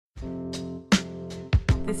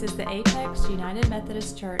This is the Apex United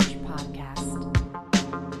Methodist Church podcast.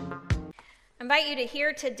 I invite you to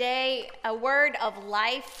hear today a word of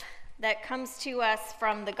life that comes to us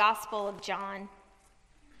from the Gospel of John.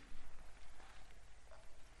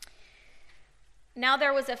 Now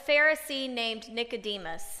there was a Pharisee named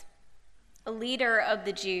Nicodemus, a leader of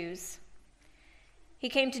the Jews. He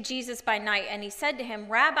came to Jesus by night, and he said to him,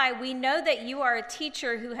 "Rabbi, we know that you are a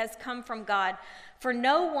teacher who has come from God, for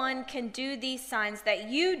no one can do these signs that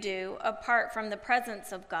you do apart from the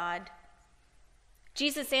presence of God."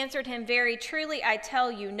 Jesus answered him, "Very truly I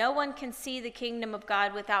tell you, no one can see the kingdom of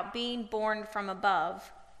God without being born from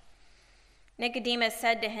above." Nicodemus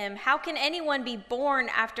said to him, "How can anyone be born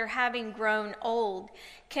after having grown old?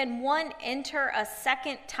 Can one enter a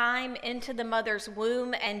second time into the mother's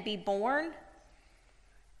womb and be born?"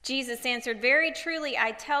 Jesus answered, "Very truly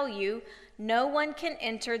I tell you, no one can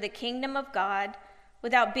enter the kingdom of God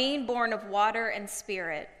without being born of water and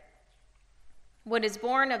spirit. What is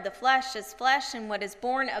born of the flesh is flesh, and what is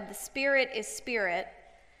born of the spirit is spirit.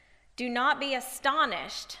 Do not be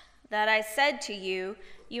astonished that I said to you,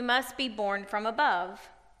 you must be born from above.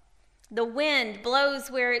 The wind blows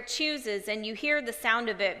where it chooses, and you hear the sound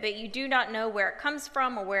of it, but you do not know where it comes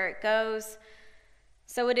from or where it goes.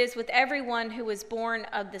 So it is with everyone who is born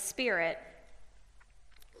of the Spirit."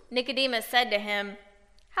 Nicodemus said to him,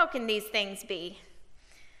 "How can these things be?"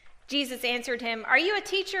 Jesus answered him, "Are you a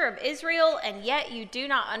teacher of Israel, and yet you do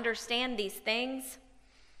not understand these things?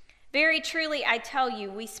 Very truly I tell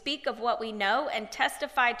you, we speak of what we know and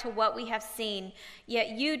testify to what we have seen, yet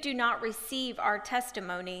you do not receive our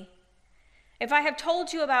testimony. If I have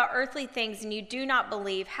told you about earthly things and you do not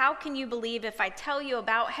believe, how can you believe if I tell you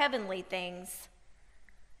about heavenly things?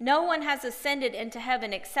 No one has ascended into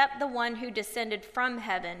heaven except the one who descended from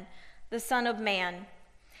heaven, the Son of Man.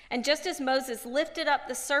 And just as Moses lifted up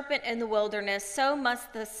the serpent in the wilderness, so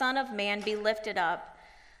must the Son of Man be lifted up,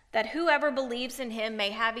 that whoever believes in him may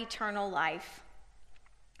have eternal life.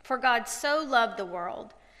 For God so loved the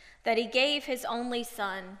world that he gave his only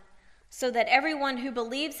Son, so that everyone who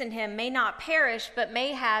believes in him may not perish but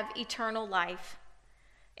may have eternal life.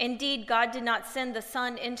 Indeed, God did not send the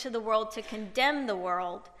Son into the world to condemn the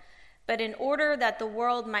world, but in order that the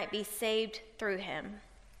world might be saved through him."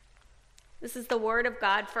 This is the word of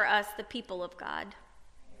God for us, the people of God.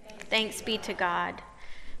 Thanks be to God.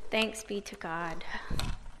 Thanks be to God.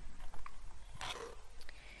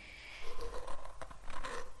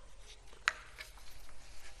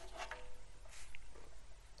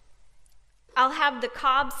 I'll have the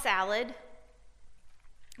Cobb salad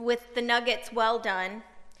with the nuggets well done,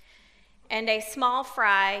 and a small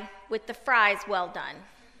fry with the fries well done.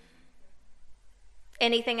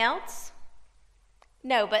 Anything else?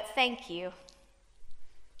 No, but thank you.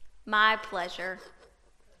 My pleasure.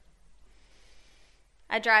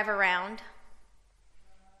 I drive around.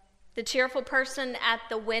 The cheerful person at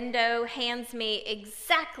the window hands me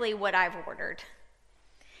exactly what I've ordered.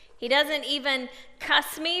 He doesn't even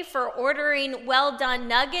cuss me for ordering well-done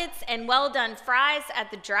nuggets and well-done fries at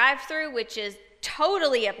the drive-thru, which is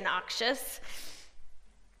totally obnoxious.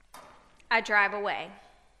 I drive away.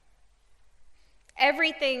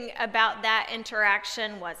 Everything about that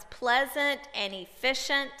interaction was pleasant and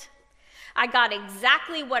efficient. I got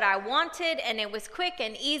exactly what I wanted, and it was quick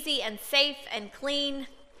and easy and safe and clean.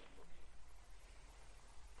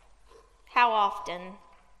 How often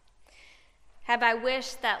have I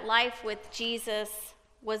wished that life with Jesus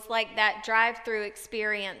was like that drive-through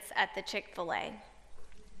experience at the Chick-fil-A?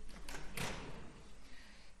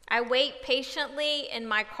 I wait patiently in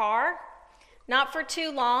my car, not for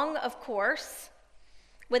too long, of course,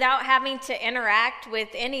 without having to interact with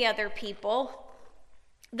any other people.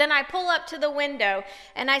 Then I pull up to the window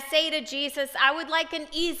and I say to Jesus, "I would like an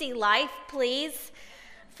easy life, please,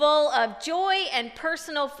 full of joy and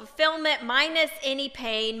personal fulfillment, minus any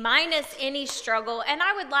pain, minus any struggle. And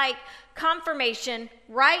I would like confirmation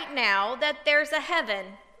right now that there's a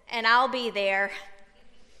heaven, and I'll be there.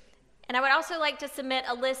 And I would also like to submit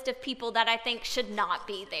a list of people that I think should not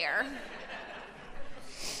be there."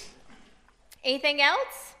 Anything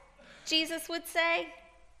else? Jesus would say.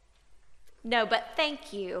 No, but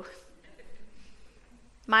thank you.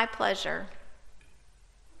 My pleasure.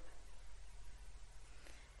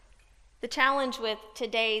 The challenge with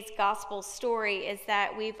today's gospel story is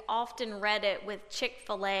that we've often read it with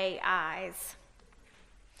Chick-fil-A eyes.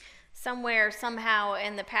 Somewhere, somehow,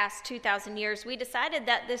 in the past 2,000 years, we decided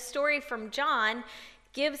that this story from John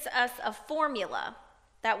gives us a formula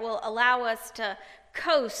that will allow us to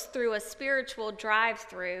coast through a spiritual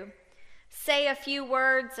drive-through say a few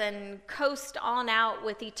words and coast on out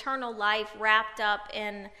with eternal life wrapped up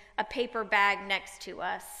in a paper bag next to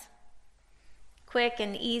us. Quick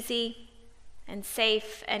and easy and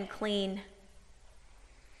safe and clean.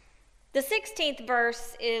 The 16th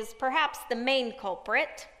verse is perhaps the main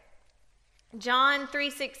culprit. John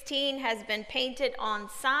 3:16 has been painted on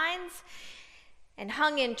signs and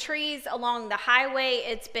hung in trees along the highway.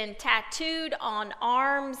 It's been tattooed on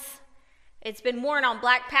arms. It's been worn on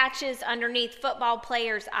black patches underneath football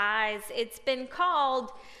players' eyes. It's been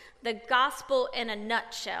called the gospel in a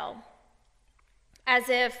nutshell. As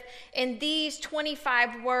if in these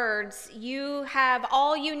 25 words, you have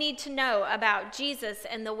all you need to know about Jesus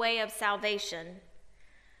and the way of salvation.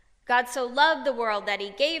 God so loved the world that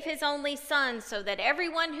he gave his only Son so that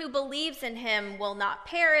everyone who believes in him will not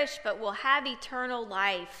perish but will have eternal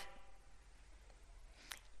life.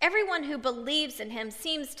 Everyone who believes in him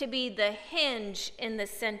seems to be the hinge in the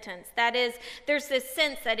sentence. That is, there's this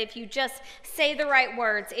sense that if you just say the right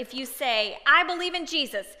words, if you say, I believe in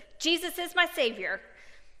Jesus, Jesus is my Savior,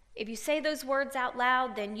 if you say those words out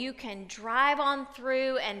loud, then you can drive on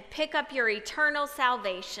through and pick up your eternal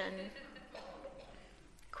salvation.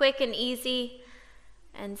 Quick and easy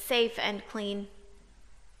and safe and clean.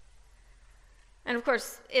 And of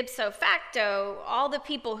course, ipso facto, all the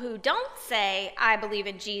people who don't say, I believe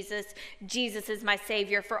in Jesus, Jesus is my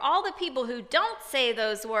Savior, for all the people who don't say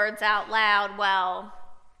those words out loud, well,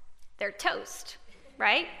 they're toast,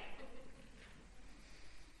 right?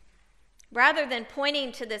 Rather than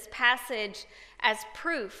pointing to this passage as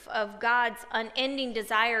proof of God's unending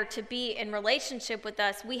desire to be in relationship with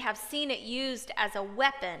us, we have seen it used as a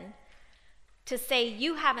weapon to say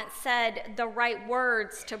you haven't said the right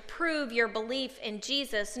words to prove your belief in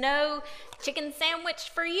Jesus. No chicken sandwich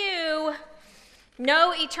for you.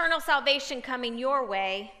 No eternal salvation coming your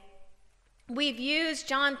way. We've used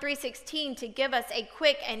John 3:16 to give us a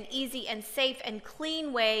quick and easy and safe and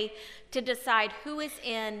clean way to decide who is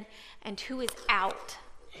in and who is out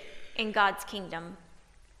in God's kingdom.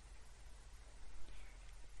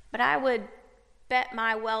 But I would bet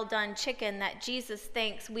my well-done chicken that Jesus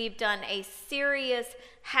thinks we've done a serious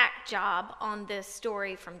hack job on this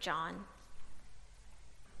story from John.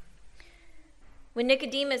 When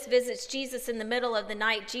Nicodemus visits Jesus in the middle of the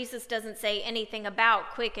night, Jesus doesn't say anything about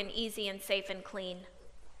quick and easy and safe and clean.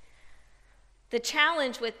 The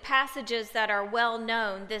challenge with passages that are well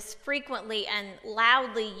known, this frequently and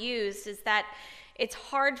loudly used, is that it's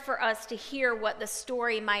hard for us to hear what the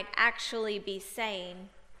story might actually be saying.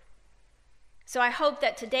 So I hope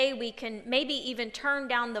that today we can maybe even turn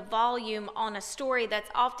down the volume on a story that's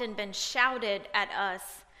often been shouted at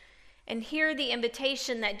us and hear the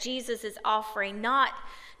invitation that Jesus is offering, not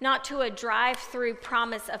to a drive-through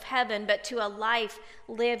promise of heaven, but to a life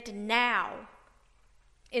lived now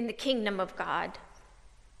in the kingdom of God.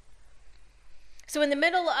 So in the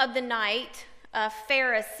middle of the night, a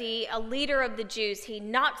Pharisee, a leader of the Jews, he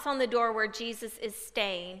knocks on the door where Jesus is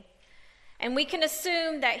staying. And we can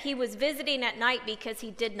assume that he was visiting at night because he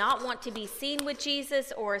did not want to be seen with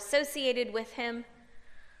Jesus or associated with him.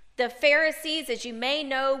 The Pharisees, as you may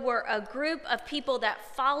know, were a group of people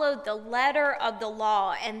that followed the letter of the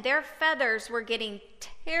law, and their feathers were getting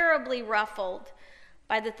terribly ruffled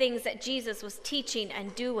by the things that Jesus was teaching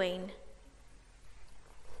and doing.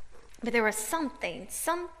 But there was something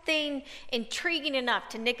intriguing enough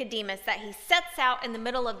to Nicodemus that he sets out in the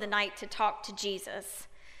middle of the night to talk to Jesus.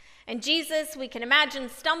 And Jesus, we can imagine,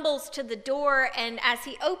 stumbles to the door, and as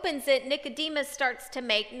he opens it, Nicodemus starts to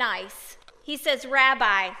make nice. He says,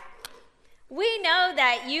 Rabbi, we know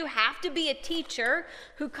that you have to be a teacher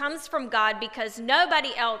who comes from God because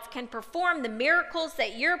nobody else can perform the miracles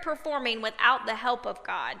that you're performing without the help of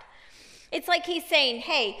God. It's like he's saying,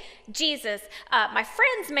 hey, Jesus, my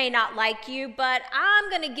friends may not like you, but I'm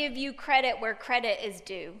going to give you credit where credit is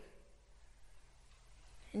due.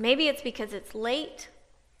 And maybe it's because it's late,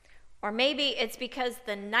 or maybe it's because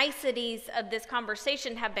the niceties of this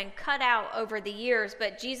conversation have been cut out over the years,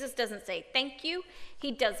 but Jesus doesn't say thank you.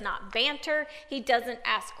 He does not banter. He doesn't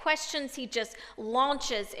ask questions. He just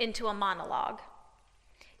launches into a monologue.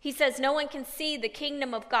 He says, no one can see the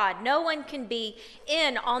kingdom of God. No one can be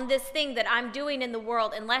in on this thing that I'm doing in the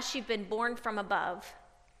world unless you've been born from above.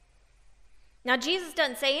 Now, Jesus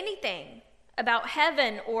doesn't say anything about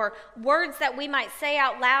heaven or words that we might say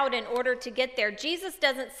out loud in order to get there. Jesus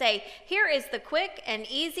doesn't say, here is the quick and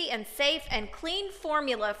easy and safe and clean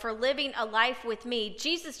formula for living a life with me.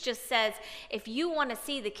 Jesus just says, if you want to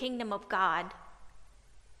see the kingdom of God,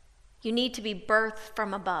 you need to be birthed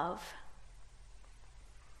from above.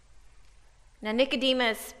 Now,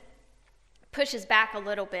 Nicodemus pushes back a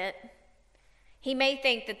little bit. He may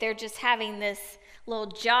think that they're just having this little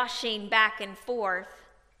joshing back and forth.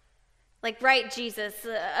 Like, right, Jesus,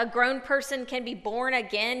 a grown person can be born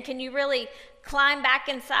again. Can you really climb back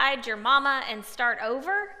inside your mama and start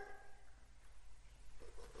over?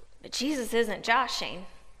 But Jesus isn't joshing.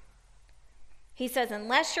 He says,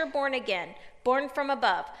 unless you're born again, born from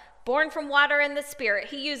above, born from water and the Spirit,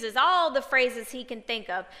 he uses all the phrases he can think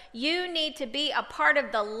of. You need to be a part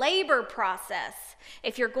of the labor process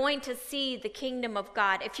if you're going to see the kingdom of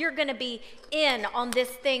God, if you're going to be in on this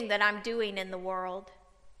thing that I'm doing in the world.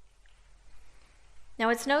 Now,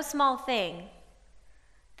 it's no small thing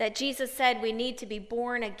that Jesus said we need to be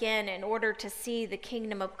born again in order to see the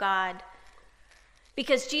kingdom of God.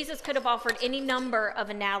 Because Jesus could have offered any number of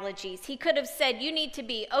analogies. He could have said, you need to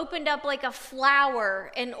be opened up like a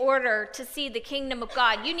flower in order to see the kingdom of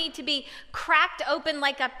God. You need to be cracked open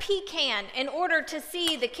like a pecan in order to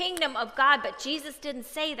see the kingdom of God. But Jesus didn't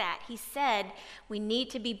say that. He said, we need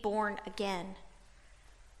to be born again.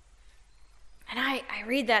 And I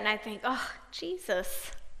read that and I think, oh,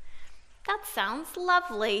 Jesus, that sounds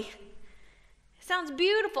lovely. Sounds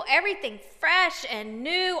beautiful, everything fresh and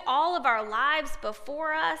new, all of our lives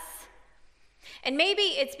before us. And maybe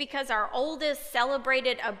it's because our oldest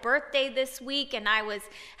celebrated a birthday this week and I was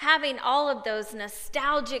having all of those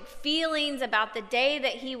nostalgic feelings about the day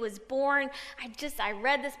that he was born. I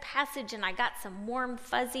read this passage and I got some warm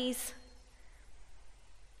fuzzies.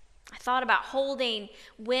 I thought about holding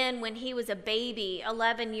when he was a baby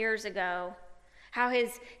 11 years ago. How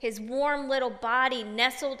his warm little body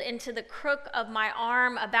nestled into the crook of my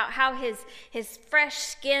arm, about how his fresh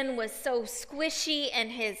skin was so squishy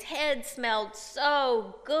and his head smelled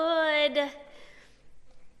so good.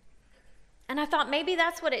 And I thought maybe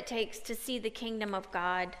that's what it takes to see the kingdom of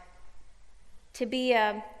God. To be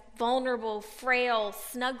a vulnerable, frail,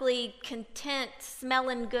 snugly content,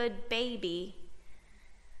 smelling good baby.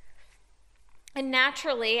 And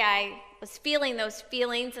naturally, I was feeling those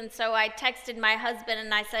feelings, and so I texted my husband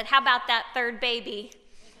and I said, how about that third baby?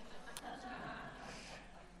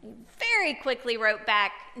 He very quickly wrote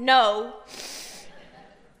back, no.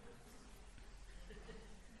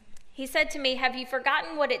 He said to me, have you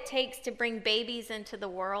forgotten what it takes to bring babies into the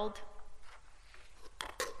world?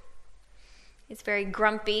 His very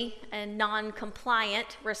grumpy and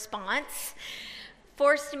non-compliant response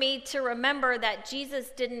forced me to remember that Jesus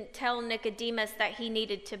didn't tell Nicodemus that he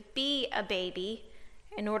needed to be a baby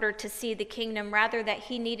in order to see the kingdom, rather that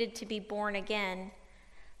he needed to be born again,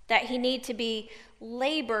 that he needed to be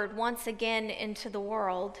labored once again into the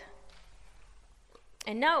world.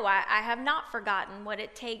 And no, I have not forgotten what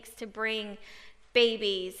it takes to bring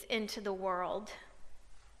babies into the world.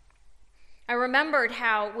 I remembered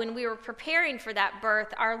how when we were preparing for that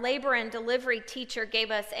birth, our labor and delivery teacher gave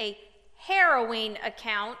us a harrowing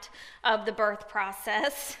account of the birth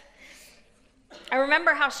process. I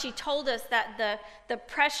remember how she told us that the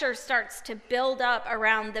pressure starts to build up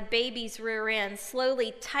around the baby's rear end,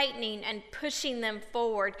 slowly tightening and pushing them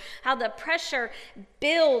forward. How the pressure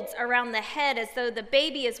builds around the head as though the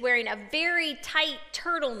baby is wearing a very tight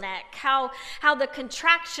turtleneck. How the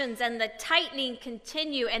contractions and the tightening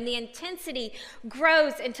continue and the intensity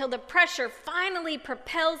grows until the pressure finally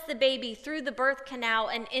propels the baby through the birth canal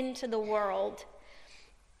and into the world.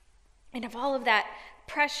 And of all of that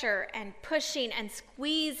pressure and pushing and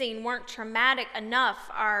squeezing weren't traumatic enough,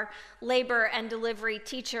 our labor and delivery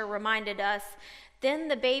teacher reminded us, then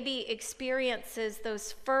the baby experiences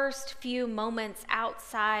those first few moments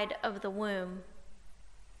outside of the womb.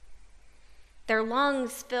 Their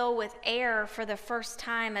lungs fill with air for the first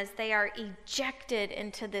time as they are ejected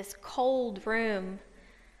into this cold room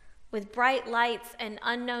with bright lights and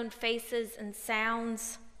unknown faces and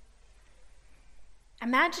sounds.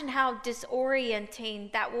 Imagine how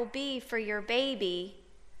disorienting that will be for your baby,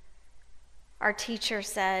 our teacher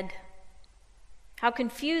said. How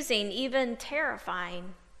confusing, even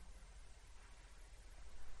terrifying.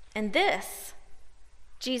 And this,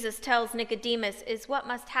 Jesus tells Nicodemus, is what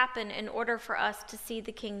must happen in order for us to see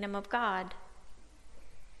the kingdom of God.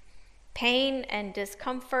 Pain and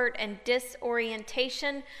discomfort and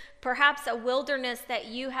disorientation, perhaps a wilderness that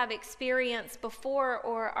you have experienced before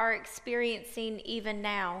or are experiencing even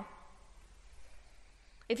now.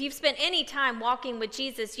 If you've spent any time walking with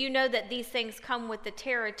Jesus, you know that these things come with the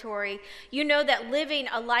territory. You know that living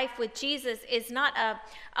a life with Jesus is not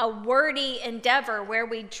a wordy endeavor where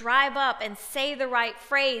we drive up and say the right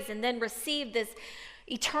phrase and then receive this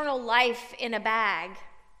eternal life in a bag.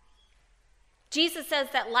 Jesus says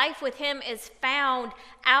that life with him is found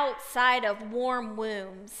outside of warm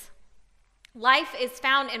wombs. Life is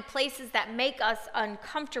found in places that make us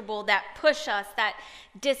uncomfortable, that push us, that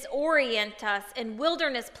disorient us, in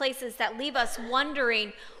wilderness places that leave us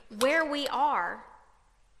wondering where we are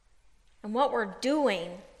and what we're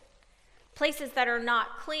doing. Places that are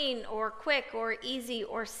not clean or quick or easy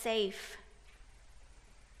or safe.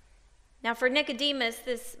 Now, for Nicodemus,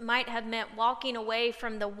 this might have meant walking away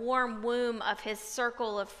from the warm womb of his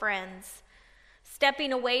circle of friends,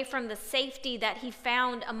 stepping away from the safety that he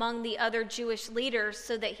found among the other Jewish leaders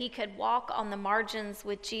so that he could walk on the margins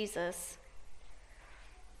with Jesus.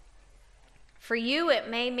 For you, it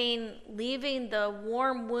may mean leaving the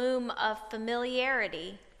warm womb of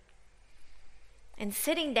familiarity and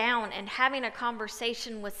sitting down and having a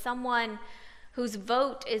conversation with someone whose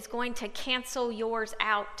vote is going to cancel yours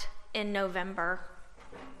out in November.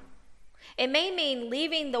 It may mean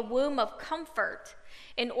leaving the womb of comfort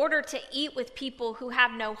in order to eat with people who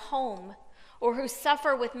have no home or who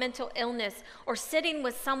suffer with mental illness, or sitting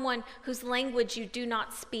with someone whose language you do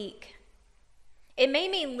not speak. It may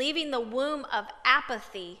mean leaving the womb of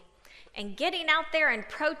apathy and getting out there and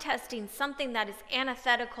protesting something that is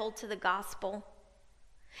antithetical to the gospel.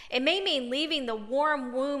 It may mean leaving the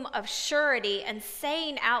warm womb of surety and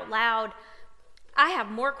saying out loud, I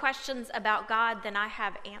have more questions about God than I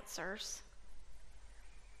have answers.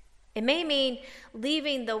 It may mean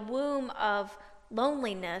leaving the womb of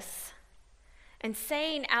loneliness and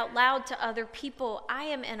saying out loud to other people, I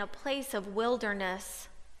am in a place of wilderness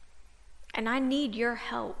and I need your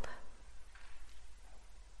help.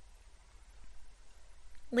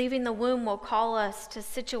 Leaving the womb will call us to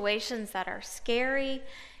situations that are scary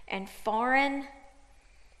and foreign.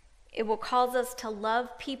 It will cause us to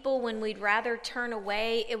love people when we'd rather turn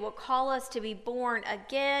away. It will call us to be born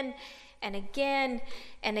again and again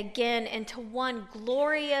and again into one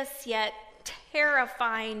glorious yet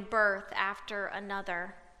terrifying birth after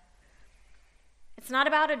another. It's not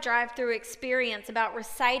about a drive-through experience, about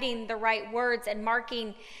reciting the right words and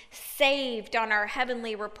marking saved on our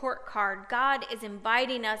heavenly report card. God is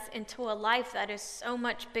inviting us into a life that is so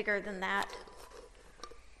much bigger than that.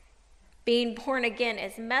 Being born again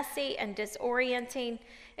is messy and disorienting.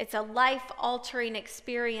 It's a life-altering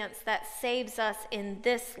experience that saves us in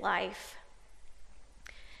this life.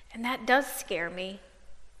 And that does scare me.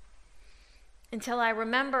 Until I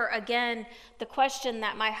remember again the question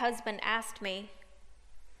that my husband asked me.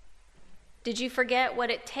 Did you forget what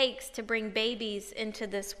it takes to bring babies into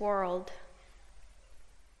this world?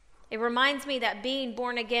 It reminds me that being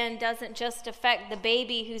born again doesn't just affect the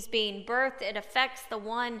baby who's being birthed, it affects the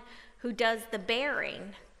one who does the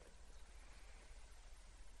bearing.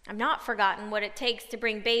 I've not forgotten what it takes to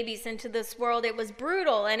bring babies into this world. It was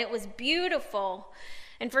brutal and it was beautiful.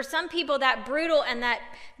 And for some people, that brutal and that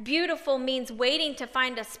beautiful means waiting to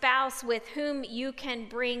find a spouse with whom you can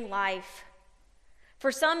bring life.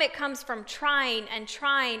 For some, it comes from trying and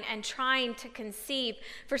trying and trying to conceive.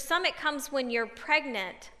 For some, it comes when you're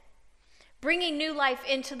pregnant. Bringing new life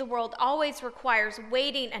into the world always requires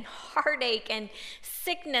waiting and heartache and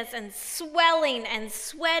sickness and swelling and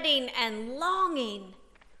sweating and longing.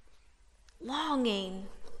 Longing.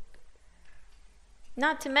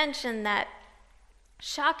 Not to mention that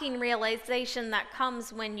shocking realization that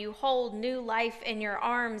comes when you hold new life in your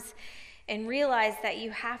arms and realize that you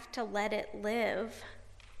have to let it live.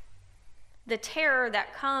 The terror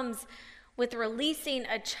that comes with releasing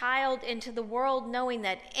a child into the world knowing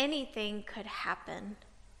that anything could happen.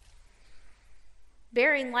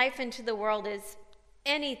 Bearing life into the world is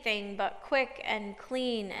anything but quick and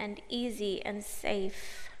clean and easy and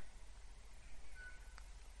safe.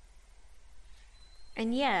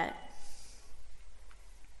 And yet,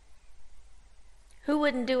 who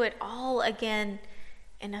wouldn't do it all again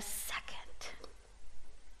in a second?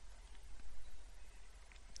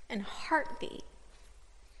 And heartbeat.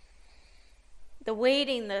 The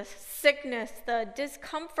waiting, the sickness, the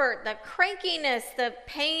discomfort, the crankiness, the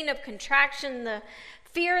pain of contraction, the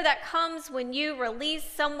fear that comes when you release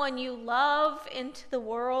someone you love into the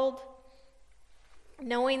world,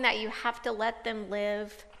 knowing that you have to let them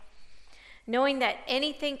live, knowing that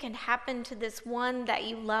anything can happen to this one that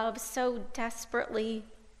you love so desperately.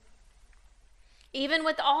 Even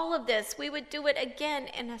with all of this, we would do it again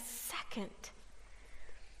in a second.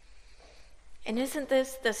 And isn't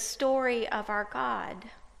this the story of our God?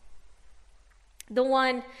 The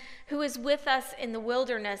one who is with us in the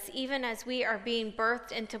wilderness, even as we are being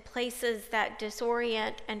birthed into places that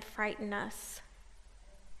disorient and frighten us.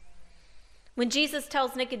 When Jesus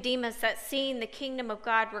tells Nicodemus that seeing the kingdom of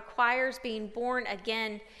God requires being born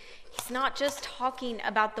again, he's not just talking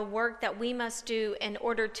about the work that we must do in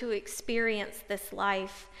order to experience this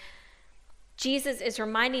life. Jesus is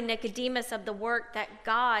reminding Nicodemus of the work that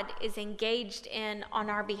God is engaged in on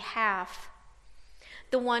our behalf,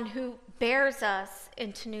 the one who bears us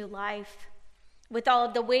into new life. With all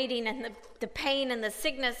of the waiting and the pain and the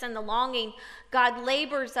sickness and the longing, God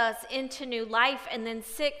labors us into new life and then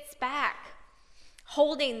sits back,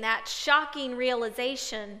 holding that shocking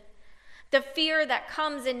realization, the fear that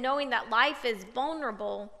comes in knowing that life is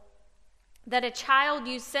vulnerable, that a child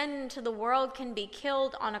you send into the world can be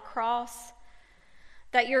killed on a cross,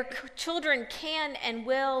 that your children can and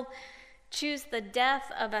will choose the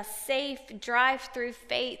death of a safe drive-through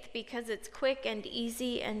faith because it's quick and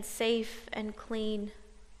easy and safe and clean.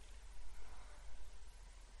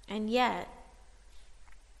 And yet,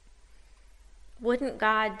 wouldn't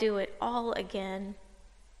God do it all again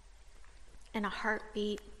in a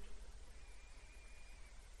heartbeat?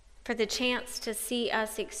 For the chance to see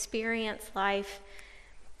us experience life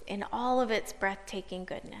in all of its breathtaking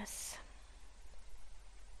goodness.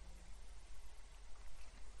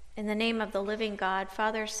 In the name of the living God,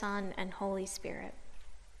 Father, Son, and Holy Spirit.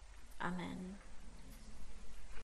 Amen.